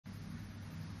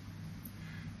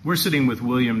We're sitting with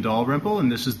William Dalrymple,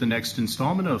 and this is the next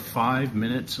installment of 5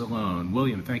 Minutes Alone.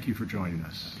 William, thank you for joining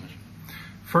us.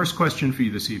 First question for you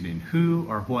this evening. Who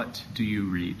or what do you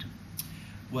read?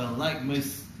 Well, like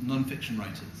most non-fiction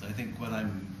writers, I think when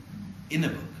I'm in a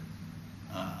book,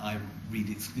 I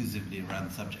read exclusively around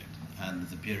the subject. And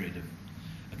there's a period of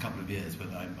a couple of years when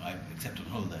I except on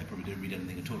holiday, I probably don't read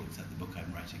anything at all except the book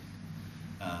I'm writing.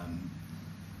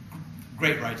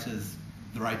 Great writers,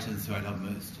 the writers who I love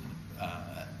most,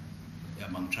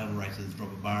 among travel writers,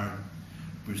 Robert Byron,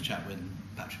 Bruce Chatwin,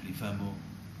 Patrick Leigh Fermor.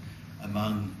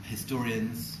 Among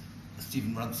historians,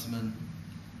 Stephen Runciman,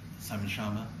 Simon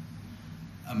Sharma.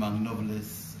 Among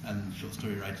novelists and short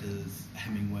story writers,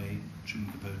 Hemingway,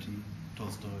 Truman Capote,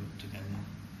 Tolstoy,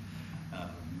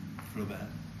 Turgenev, Flaubert.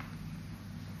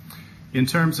 In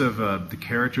terms of the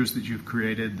characters that you've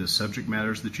created, the subject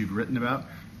matters that you've written about,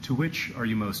 to which are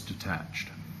you most attached?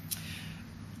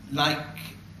 Like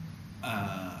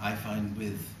I find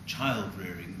with child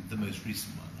rearing, the most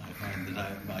recent one, I find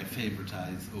that I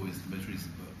favouritize always the most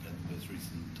recent book and the most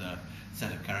recent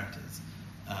set of characters.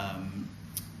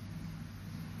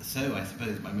 So I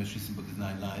suppose my most recent book is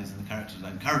 9 Lives, and the characters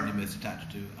I'm currently most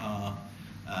attached to are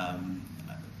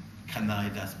Kanai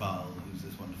Dasbal, who's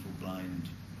this wonderful blind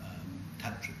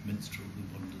tantric minstrel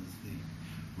who wanders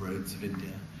the roads of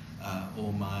India,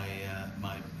 or my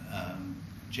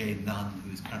Jane Nunn,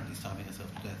 who is currently starving herself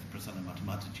to death, Prasanna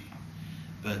Matamataji.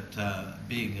 But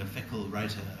being a fickle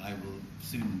writer, I will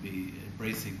soon be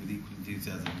embracing with equal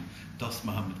enthusiasm Dost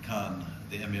Muhammad Khan,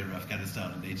 the Emir of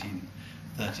Afghanistan in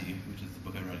 1830, which is the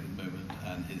book I'm writing at the moment,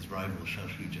 and his rival Shah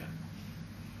Shuja.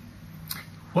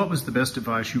 What was the best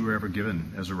advice you were ever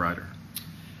given as a writer?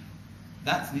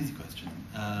 That's an easy question.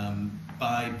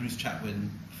 By Bruce Chatwin,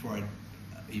 before I'd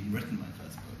even written my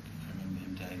first book. I remember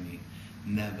him telling me,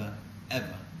 never,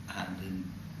 ever hand in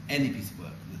any piece of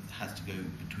work that has to go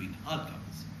between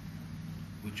hardcovers,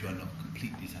 which you are not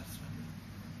completely satisfied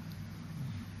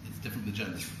with. It's different with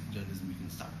journalism. Journalism, you can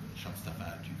shove stuff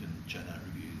out, you can churn out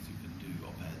reviews, you can do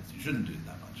op-eds. You shouldn't do it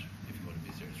that much if you want to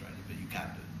be a serious writer, but you can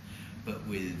do it. But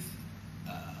with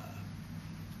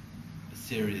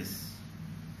serious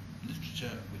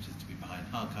literature, which is to be behind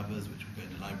hardcovers, which will go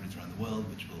into libraries around the world,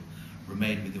 which will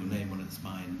remain with your name on its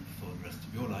spine for the rest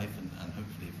of your life and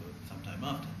hopefully for some time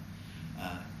after.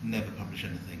 Never publish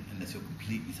anything unless you're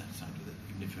completely satisfied with it,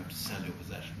 even if you have to sell your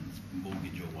possessions,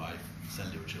 mortgage your wife, sell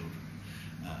your children.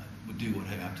 Do what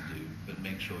you have to do, but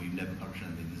make sure you never publish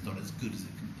anything that's not as good as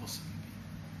it can possibly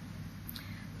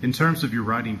be. In terms of your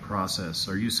writing process,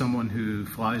 are you someone who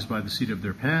flies by the seat of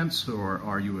their pants, or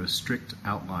are you a strict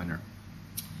outliner?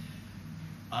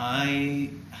 I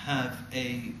have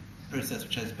a process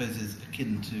which I suppose is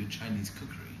akin to Chinese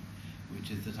cookery, which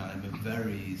is that I'm a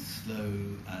very slow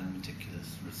and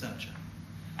meticulous researcher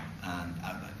and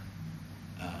outliner,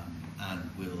 and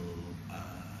will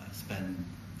spend.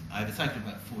 I have a cycle of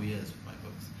about 4 years with my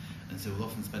books, and so we'll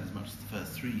often spend as much as the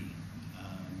first 3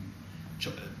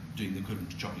 doing the equivalent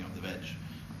to chopping up the veg.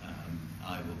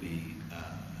 I will be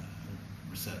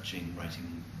researching,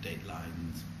 writing date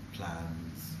lines,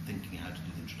 plans, thinking how to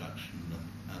do the introduction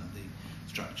and the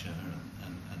structure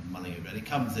and mulling over. And it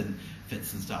comes in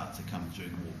fits and starts. It comes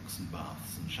during walks and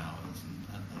baths and showers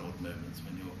and odd moments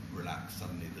when you're relaxed.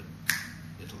 Suddenly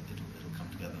it'll come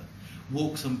together.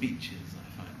 Walks on beaches,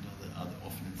 I find, are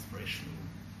often inspirational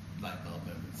light bulb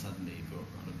moments. Suddenly if you're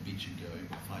on a beach and you've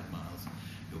got 5 miles,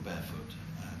 you're barefoot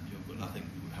and you've got nothing,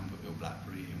 you haven't got your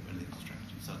BlackBerry, you haven't got anything to distract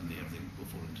you. Suddenly everything will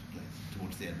fall into place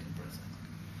towards the end of the process.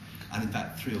 And in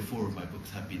fact, 3 or 4 of my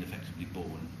books have been effectively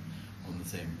born on the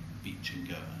same beach in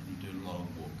Goa. You do a long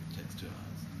walk, it takes 2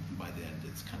 hours, and by the end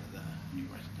it's kind of there, and you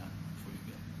write it down before you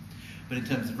go. But in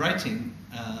terms of writing,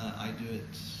 I do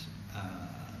it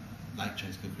like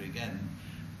Chinese cookery again,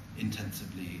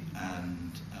 intensively,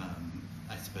 and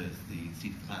I suppose the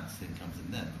seat of the pants thing comes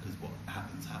in then, because what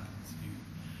happens.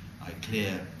 I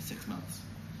clear 6 months.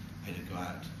 I don't go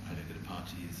out, I don't go to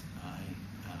parties,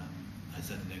 I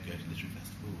certainly don't go to literary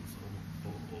festivals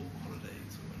or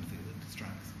holidays or anything that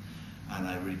distracts. And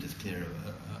I really just clear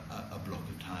a block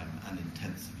of time and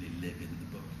intensively live in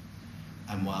the book.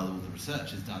 And while all the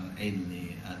research is done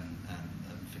anally and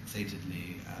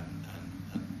fixatedly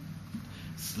and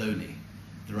slowly,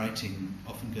 the writing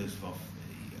often goes off.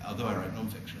 Although I write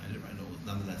non-fiction, I don't write novels,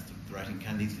 nonetheless the writing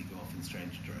can easily go off in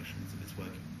strange directions if it's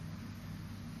working.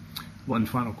 One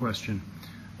final question.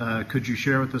 Could you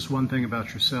share with us one thing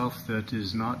about yourself that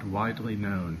is not widely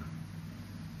known?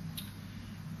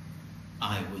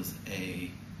 I was a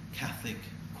Catholic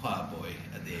choir boy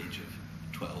at the age of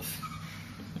 12.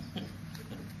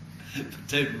 But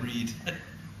don't read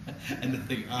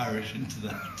anything Irish into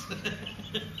that.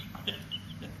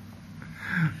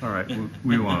 All right,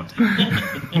 we won't.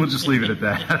 We'll just leave it at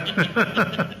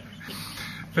that.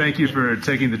 Thank you for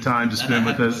taking the time to spend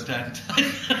with us.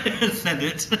 I said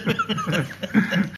it.